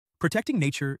Protecting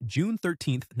Nature, June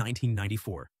 13,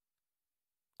 1994.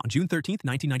 On June 13,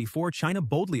 1994, China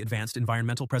boldly advanced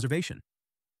environmental preservation.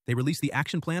 They released the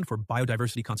Action Plan for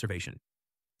Biodiversity Conservation.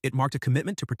 It marked a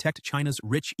commitment to protect China's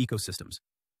rich ecosystems.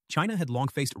 China had long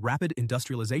faced rapid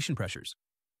industrialization pressures.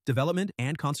 Development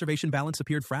and conservation balance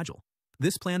appeared fragile.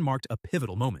 This plan marked a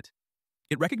pivotal moment.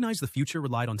 It recognized the future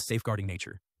relied on safeguarding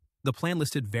nature. The plan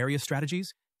listed various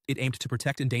strategies. It aimed to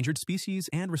protect endangered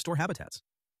species and restore habitats.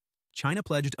 China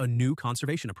pledged a new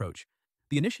conservation approach.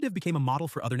 The initiative became a model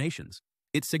for other nations.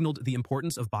 It signaled the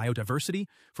importance of biodiversity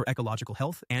for ecological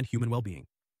health and human well-being.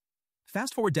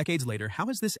 Fast forward decades later, how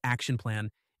has this action plan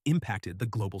impacted the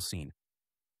global scene?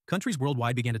 Countries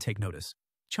worldwide began to take notice.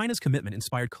 China's commitment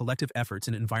inspired collective efforts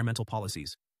in environmental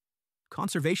policies.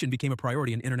 Conservation became a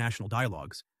priority in international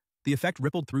dialogues. The effect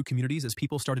rippled through communities as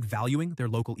people started valuing their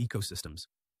local ecosystems.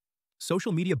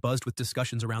 Social media buzzed with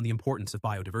discussions around the importance of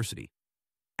biodiversity.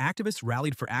 Activists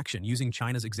rallied for action using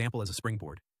China's example as a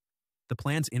springboard. The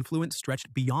plan's influence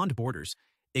stretched beyond borders,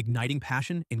 igniting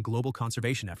passion in global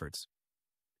conservation efforts.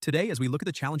 Today, as we look at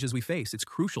the challenges we face, it's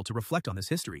crucial to reflect on this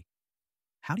history.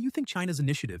 How do you think China's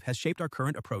initiative has shaped our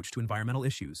current approach to environmental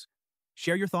issues?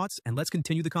 Share your thoughts and let's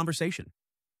continue the conversation.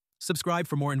 Subscribe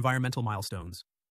for more environmental milestones.